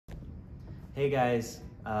Hey guys,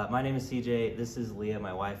 my name is CJ. This is Leah,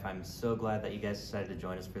 my wife. I'm so glad that you guys decided to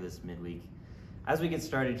join us for this midweek. As we get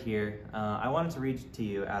started here, I wanted to read to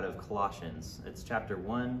you out of Colossians. It's chapter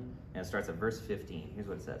 1, and it starts at verse 15. Here's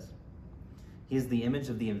what it says. He is the image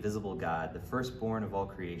of the invisible God, the firstborn of all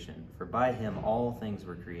creation. For by him all things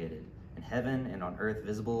were created, in heaven and on earth,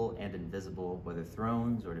 visible and invisible, whether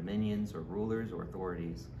thrones or dominions or rulers or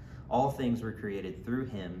authorities. All things were created through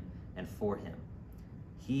him and for him.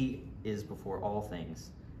 He is before all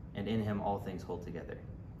things, and in him all things hold together.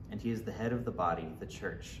 And he is the head of the body, the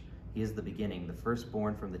church. He is the beginning, the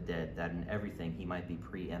firstborn from the dead, that in everything he might be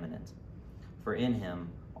preeminent. For in him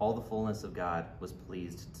all the fullness of God was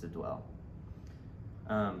pleased to dwell.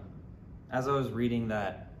 As I was reading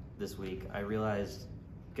that this week, I realized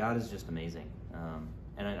God is just amazing.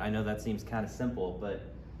 And I know that seems kind of simple,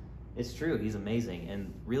 but it's true. He's amazing.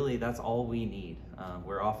 And really, that's all we need.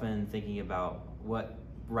 We're often thinking about what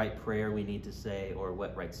right prayer we need to say, or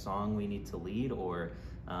what right song we need to lead, or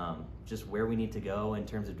just where we need to go in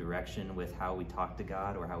terms of direction with how we talk to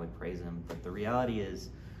God or how we praise him. But the reality is,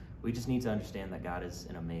 we just need to understand that God is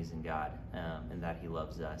an amazing God, and that he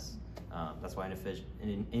loves us. That's why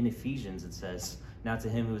in Ephesians it says, "Now to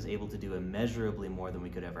him who is able to do immeasurably more than we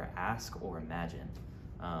could ever ask or imagine."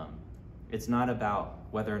 It's not about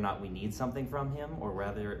whether or not we need something from him or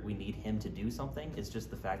whether we need him to do something. It's just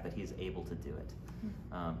the fact that he's able to do it.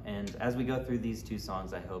 And as we go through these two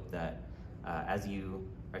songs, I hope that as you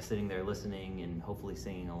are sitting there listening and hopefully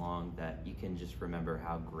singing along, that you can just remember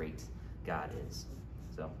how great God is.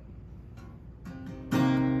 So.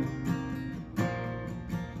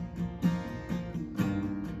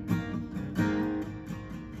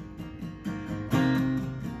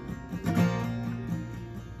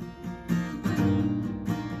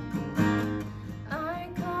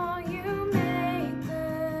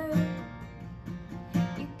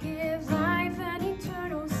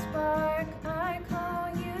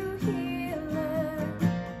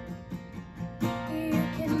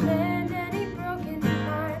 Mend any broken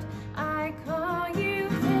heart. I call you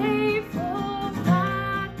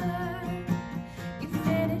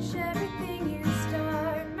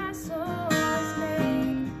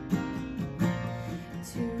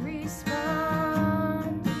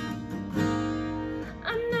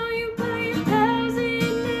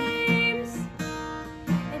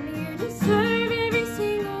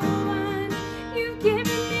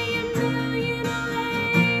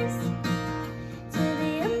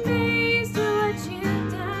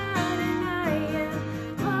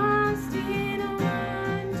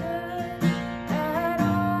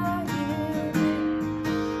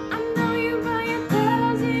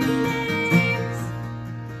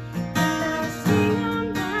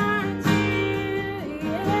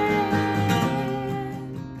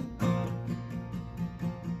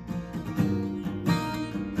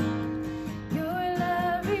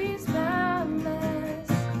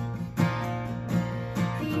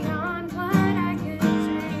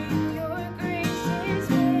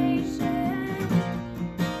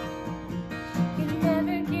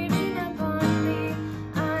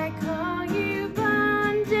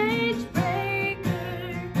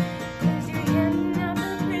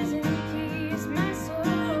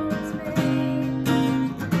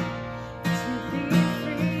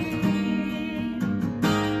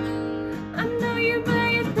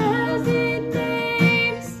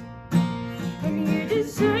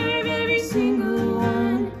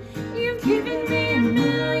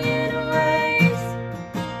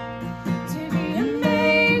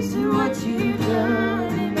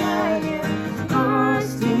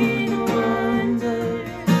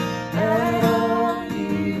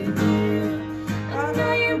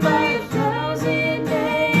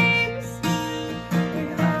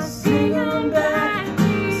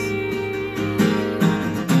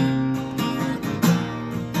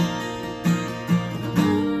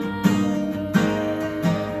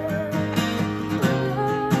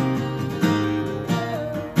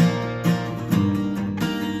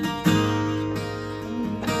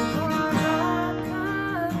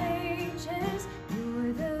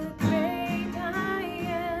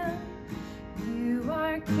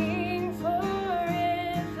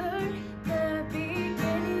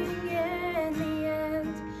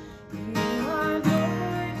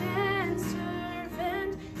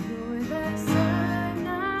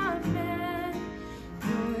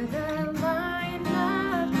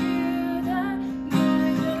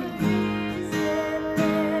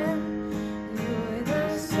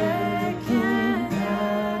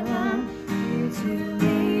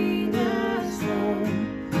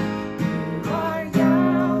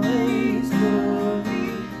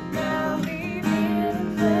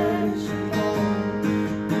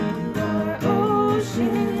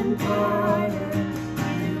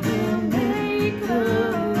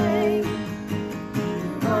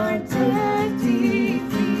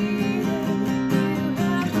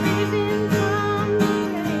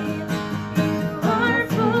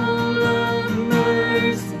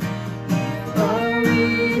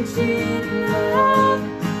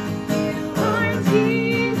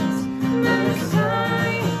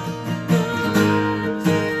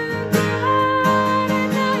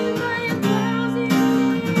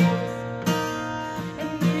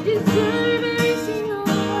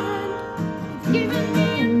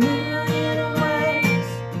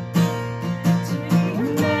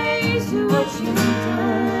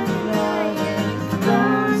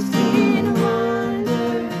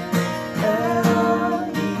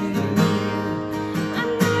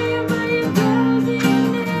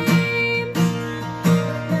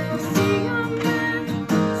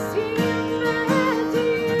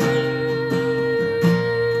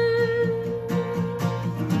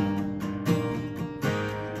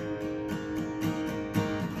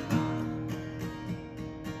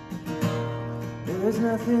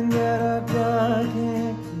that our God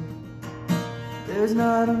can't do. There's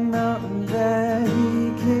not a mountain that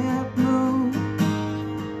He can't move.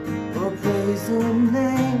 Oh, praise the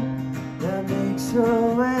name that makes a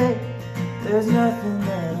way. There's nothing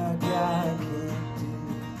that our God can't do.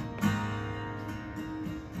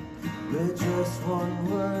 With just one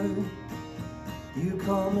word, you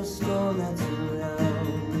calm the storm that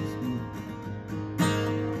surrounds me.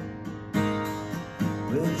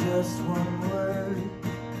 With just one word,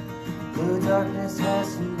 the darkness has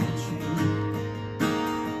to retreat.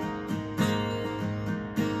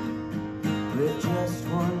 With just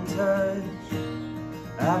one touch,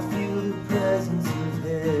 I feel the presence of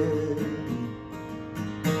heaven.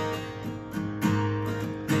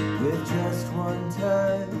 With just one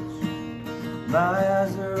touch, my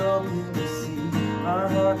eyes are open to see. My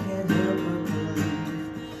heart can't help but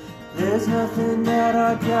believe. There's nothing that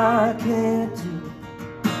our God can't do.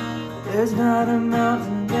 There's not a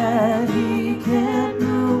mountain that He can't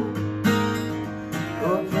move.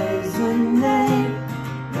 Oh, praise the name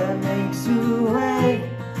that makes a way.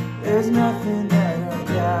 There's nothing that our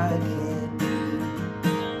God can't do.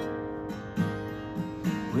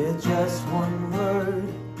 With just one word,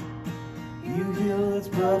 you heal what's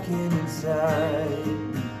broken inside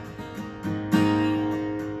me.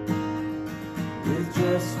 With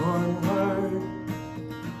just one word,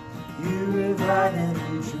 you revive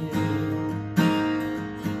every dream.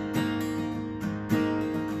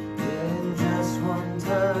 In just one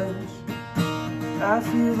touch, I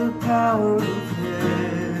feel the power of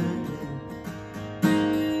heaven.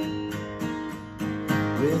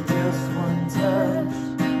 With just one touch,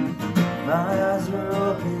 my eyes are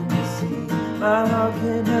open to see. My heart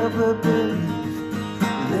can't help but believe.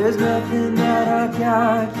 There's nothing that our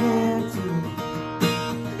God can't do.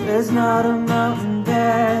 There's not a mountain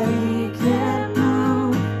that He can't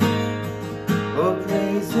move. Oh,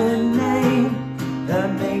 praise the name that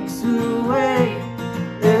makes a way.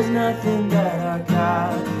 There's nothing that our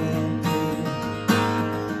God can't do.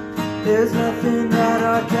 There's nothing that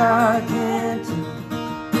our God can't do.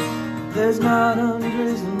 There's not a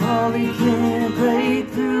prison wall He can't break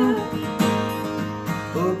through.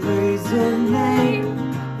 Oh, praise the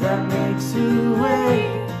name that makes a way.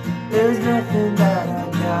 There's nothing that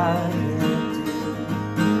our God can't do.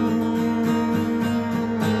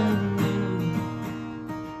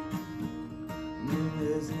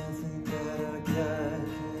 There's nothing that our God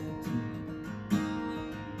can't do.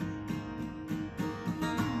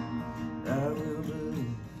 I will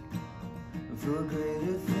believe for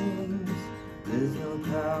greater things. There's no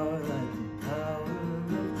power like the power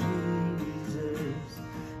of Jesus.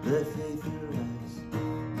 Let faith arise,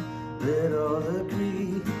 let all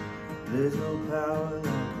agree. There's no power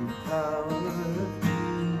like the power of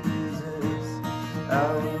Jesus. I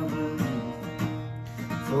will believe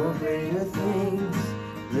for greater things.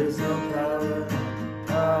 There's no power like the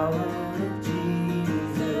power of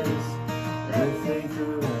Jesus. Let faith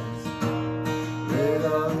arise, let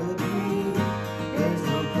all agree. There's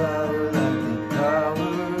no power like the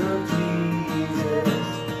power of Jesus.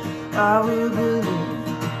 I will believe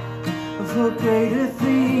for greater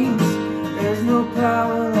things. There's no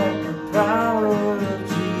power like the power of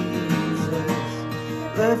Jesus.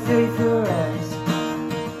 Let faith arise,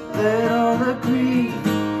 let all agree.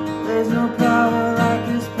 There's no power like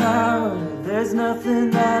His power. There's nothing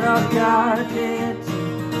that our God can't do.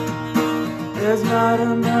 There's not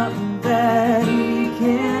a mountain that He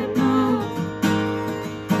can't move.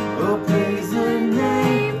 Oh, praise the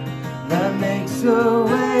name that makes a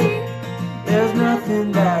way. There's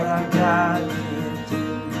nothing that our God can't do.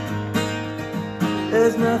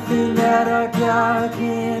 There's nothing that our God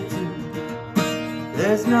can't do.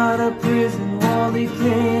 There's not a prison wall He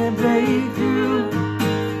can't break through.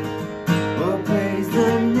 Oh, praise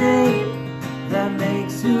the name that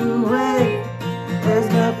makes a way. There's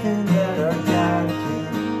nothing that our God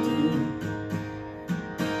can't do.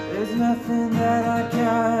 There's nothing that our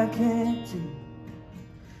God can't do.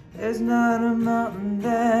 There's not a mountain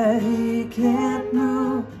that He can't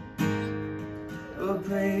move. Oh,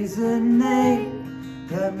 praise the name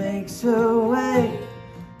that makes a way.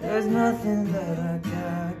 There's nothing that our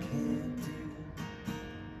God can't do.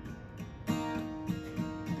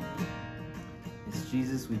 It's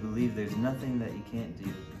Jesus, we believe there's nothing that You can't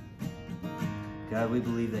do. God, we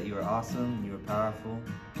believe that You are awesome and You are powerful.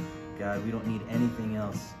 God, we don't need anything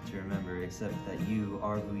else to remember except that You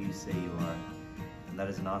are who You say You are. And that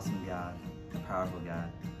is an awesome God, a powerful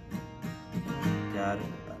God. God,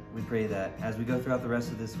 we pray that as we go throughout the rest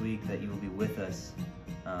of this week, that You will be with us,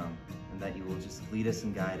 and that You will just lead us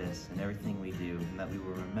and guide us in everything we do, and that we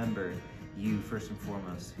will remember you first and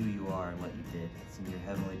foremost, who you are and what you did. It's in your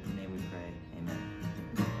heavenly name we pray. Amen.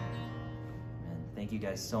 Amen. Thank you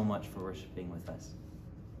guys so much for worshiping with us.